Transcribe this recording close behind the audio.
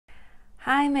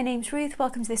Hi, my name's Ruth.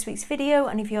 Welcome to this week's video,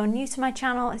 and if you're new to my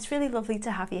channel, it's really lovely to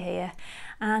have you here.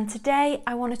 And today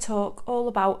I want to talk all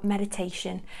about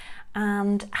meditation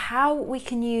and how we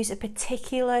can use a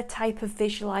particular type of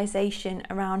visualization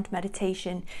around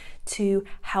meditation to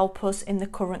help us in the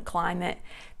current climate,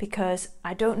 because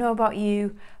I don't know about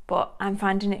you, but I'm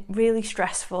finding it really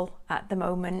stressful at the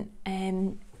moment,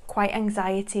 quite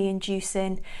anxiety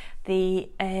inducing, the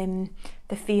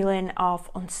feeling of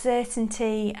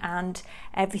uncertainty and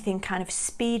everything kind of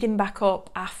speeding back up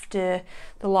after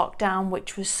the lockdown,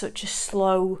 which was such a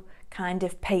slow kind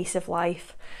of pace of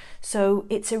life. So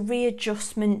it's a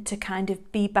readjustment to kind of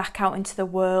be back out into the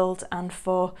world and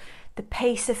for the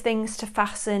pace of things to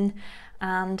fasten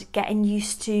and getting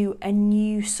used to a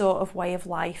new sort of way of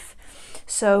life.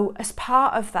 So as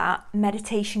part of that,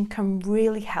 meditation can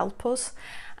really help us.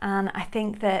 And I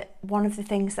think that one of the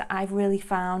things that I've really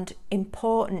found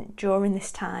important during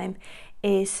this time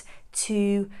is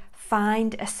to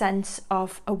find a sense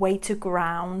of a way to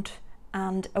ground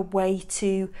and a way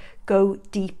to go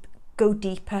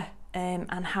deeper,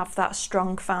 and have that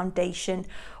strong foundation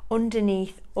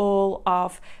underneath all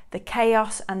of the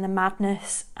chaos and the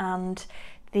madness and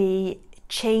the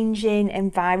changing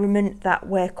environment that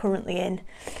we're currently in.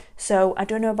 So I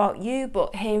don't know about you,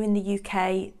 but here in the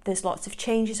UK there's lots of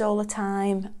changes all the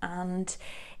time, and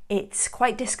it's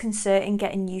quite disconcerting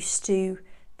getting used to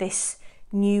this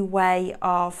new way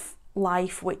of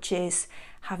life, which is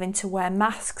having to wear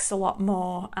masks a lot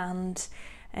more, and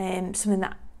something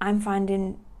that I'm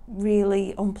finding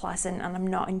really unpleasant and I'm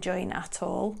not enjoying at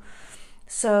all.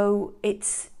 So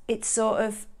it's sort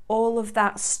of all of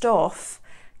that stuff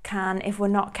can, if we're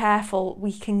not careful,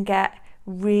 we can get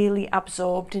really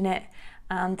absorbed in it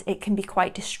and it can be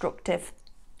quite destructive.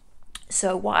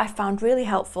 So what I found really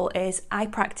helpful is I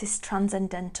practice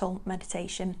Transcendental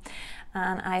Meditation,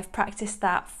 and I've practiced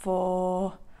that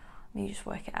for, let me just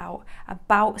work it out,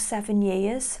 about 7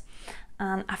 years.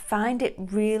 And I find it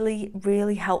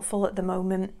really helpful at the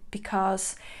moment,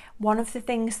 because one of the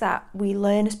things that we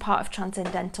learn as part of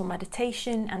Transcendental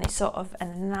Meditation, and it's sort of an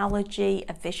analogy,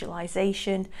 a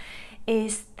visualization,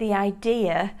 is the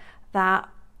idea that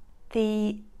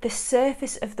the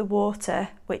surface of the water,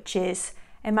 which is,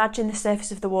 imagine the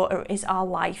surface of the water is our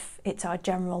life, it's our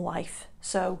general life.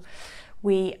 So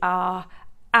we are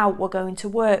out, we're going to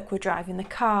work, we're driving the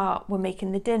car, we're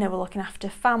making the dinner, we're looking after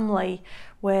family,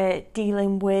 we're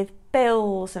dealing with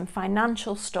bills and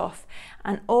financial stuff,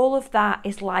 and all of that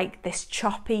is like this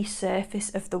choppy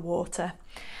surface of the water.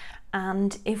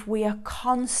 And if we are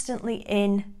constantly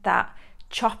in that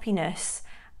choppiness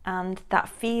and that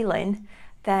feeling,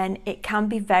 then it can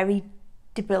be very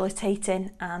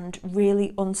debilitating and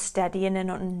really unsteadying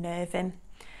and unnerving.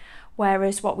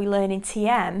 Whereas what we learn in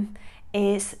TM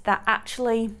is that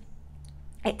actually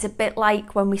it's a bit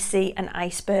like when we see an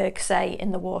iceberg, say,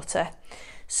 in the water.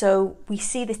 So we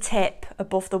see the tip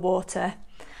above the water,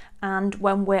 and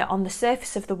when we're on the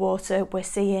surface of the water, we're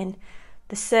seeing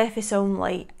the surface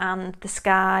only and the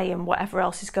sky and whatever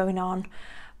else is going on.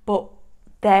 But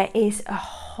there is a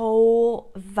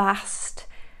whole vast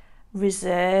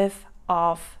reserve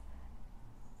of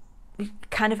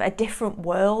kind of a different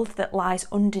world that lies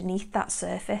underneath that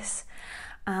surface.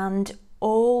 And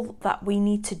all that we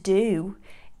need to do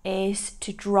is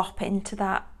to drop into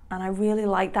that. And I really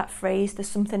like that phrase. There's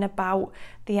something about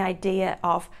the idea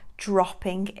of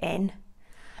dropping in,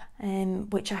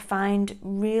 which I find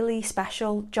really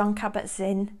special. Jon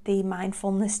Kabat-Zinn, the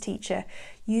mindfulness teacher,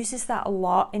 uses that a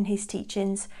lot in his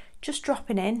teachings, just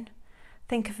dropping in.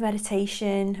 Think of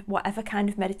meditation, whatever kind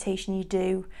of meditation you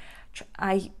do.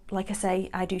 Like I say,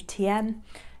 I do TM.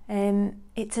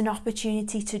 It's an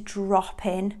opportunity to drop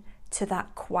in to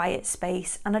that quiet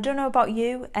space. And I don't know about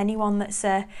you, anyone that's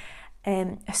a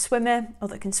swimmer, or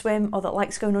that can swim, or that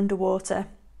likes going underwater,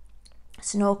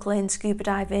 snorkeling, scuba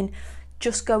diving,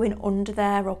 just going under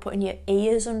there, or putting your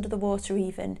ears under the water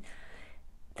even.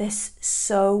 There's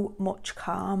so much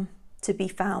calm to be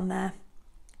found there.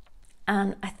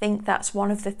 And I think that's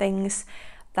one of the things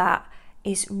that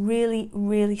is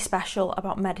really special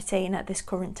about meditating at this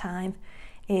current time,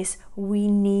 is we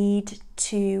need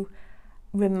to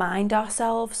remind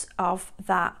ourselves of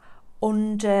that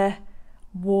underwater,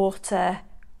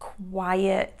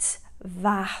 quiet,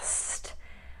 vast,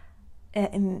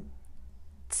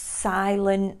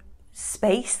 silent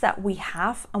space that we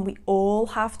have, and we all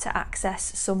have to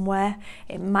access somewhere.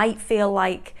 It might feel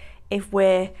like if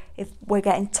we're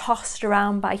getting tossed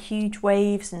around by huge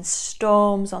waves and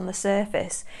storms on the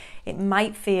surface, it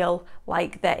might feel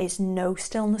like there is no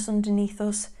stillness underneath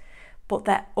us, but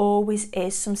there always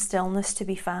is some stillness to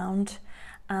be found.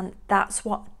 And that's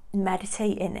what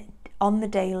meditating on the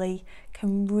daily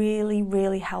can really,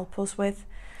 really help us with.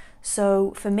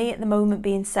 So for me at the moment,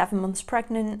 being 7 months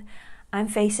pregnant, I'm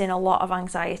facing a lot of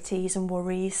anxieties and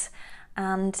worries,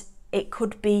 and it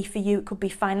could be for you, it could be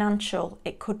financial,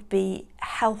 it could be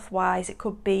health-wise, it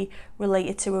could be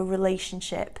related to a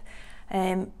relationship.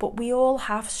 But we all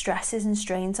have stresses and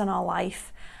strains on our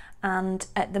life, and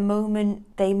at the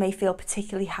moment they may feel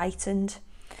particularly heightened.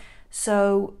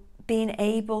 So being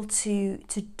able to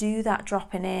do that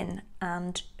dropping in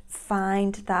and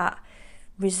find that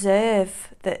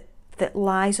reserve that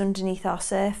lies underneath our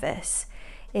surface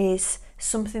is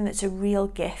something that's a real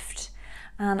gift.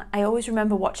 And I always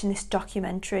remember watching this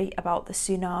documentary about the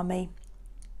tsunami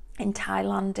in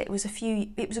Thailand. It was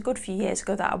a good few years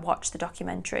ago that I watched the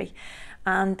documentary,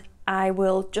 and I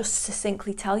will just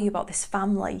succinctly tell you about this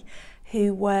family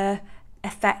who were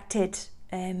affected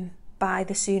by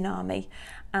the tsunami,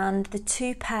 and the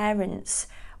two parents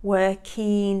were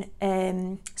keen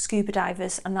scuba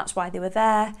divers, and that's why they were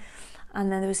there.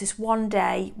 And then there was this one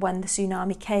day when the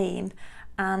tsunami came,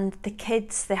 and the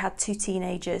kids, they had two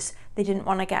teenagers, they didn't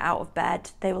want to get out of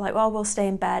bed. They were like, well, we'll stay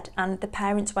in bed. And the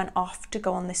parents went off to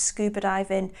go on this scuba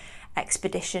diving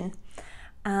expedition.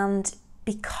 And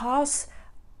because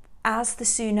as the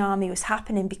tsunami was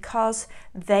happening, because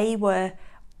they were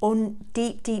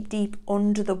deep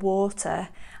under the water,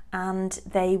 and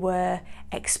they were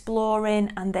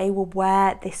exploring, and they were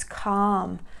where this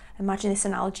calm, imagine this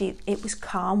analogy, it was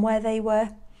calm where they were.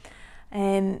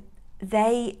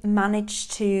 They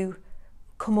managed to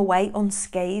come away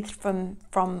unscathed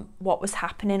from what was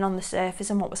happening on the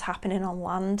surface and what was happening on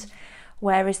land,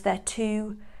 whereas their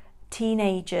two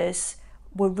teenagers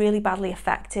were really badly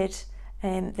affected.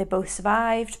 They both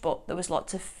survived, but there was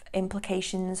lots of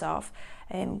implications of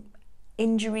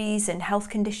injuries and health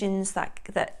conditions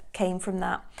that came from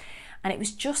that. And it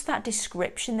was just that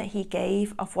description that he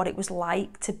gave of what it was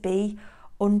like to be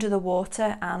under the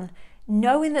water, and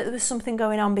knowing that there was something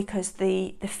going on because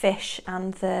the fish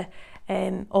and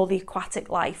all the aquatic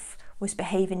life was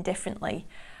behaving differently,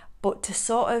 but to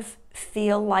sort of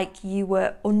feel like you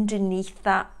were underneath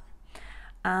that.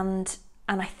 And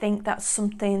I think that's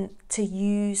something to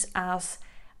use as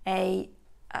an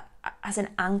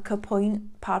anchor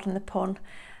point, pardon the pun,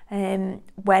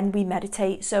 when we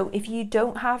meditate. So if you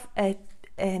don't have a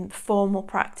formal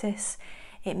practice,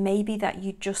 it may be that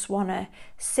you just want to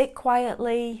sit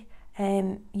quietly.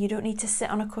 You don't need to sit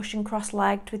on a cushion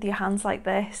cross-legged with your hands like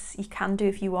this. You can do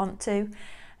if you want to,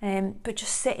 but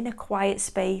just sit in a quiet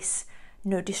space,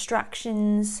 no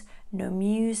distractions, no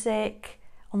music,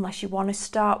 unless you want to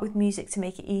start with music to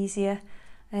make it easier,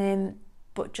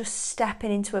 but just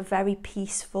stepping into a very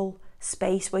peaceful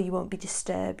space where you won't be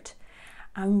disturbed,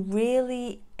 and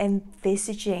really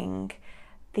envisaging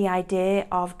the idea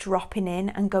of dropping in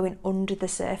and going under the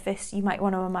surface. You might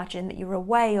want to imagine that you're a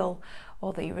whale,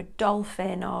 or that you're a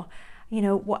dolphin, or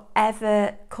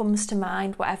whatever comes to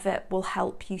mind, whatever will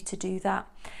help you to do that,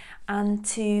 and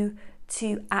to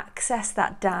access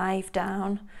that dive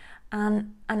down.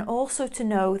 And also to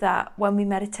know that when we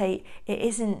meditate,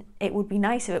 it would be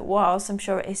nice if it was, I'm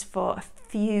sure it is for a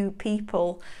few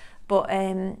people, but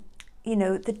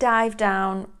the dive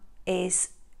down is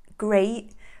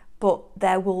great, but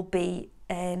there will be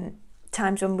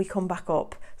times when we come back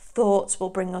up, thoughts will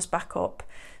bring us back up.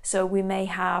 So we may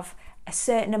have a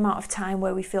certain amount of time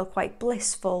where we feel quite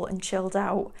blissful and chilled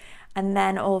out, and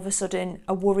then all of a sudden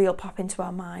a worry will pop into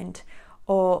our mind,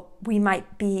 or we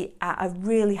might be at a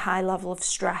really high level of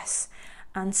stress,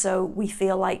 and so we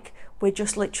feel like we're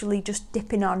just literally just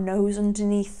dipping our nose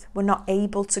underneath. We're not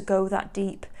able to go that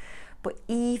deep. But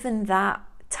even that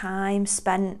time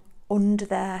spent under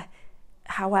there,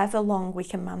 however long we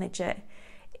can manage it,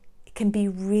 it can be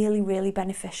really, really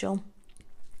beneficial.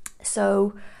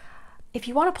 So if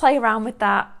you want to play around with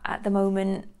that at the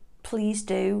moment, please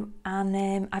do.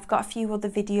 And I've got a few other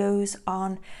videos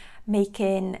on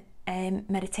making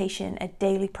meditation a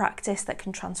daily practice that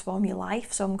can transform your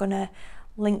life, so I'm going to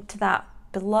link to that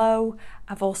below.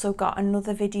 I've also got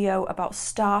another video about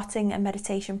starting a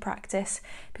meditation practice,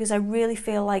 because I really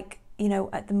feel like,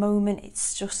 at the moment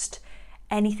it's just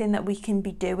anything that we can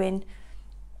be doing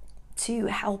to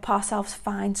help ourselves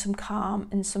find some calm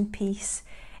and some peace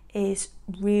is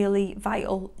really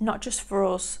vital, not just for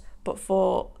us but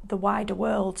for the wider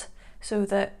world, so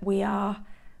that we are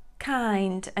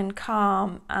kind and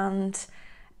calm and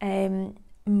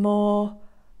more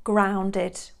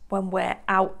grounded when we're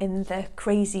out in the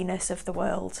craziness of the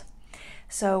world.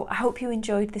 So I hope you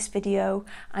enjoyed this video.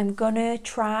 I'm gonna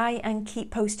try and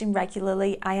keep posting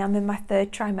regularly. I am in my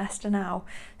 3rd trimester now,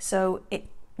 so it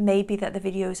maybe that the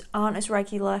videos aren't as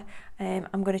regular.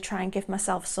 I'm going to try and give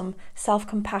myself some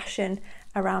self-compassion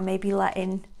around maybe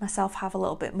letting myself have a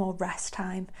little bit more rest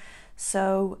time.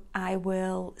 So I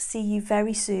will see you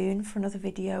very soon for another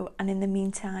video, and in the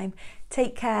meantime,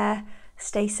 take care,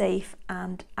 stay safe,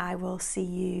 and I will see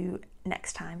you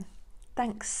next time.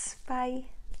 Thanks,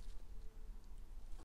 bye.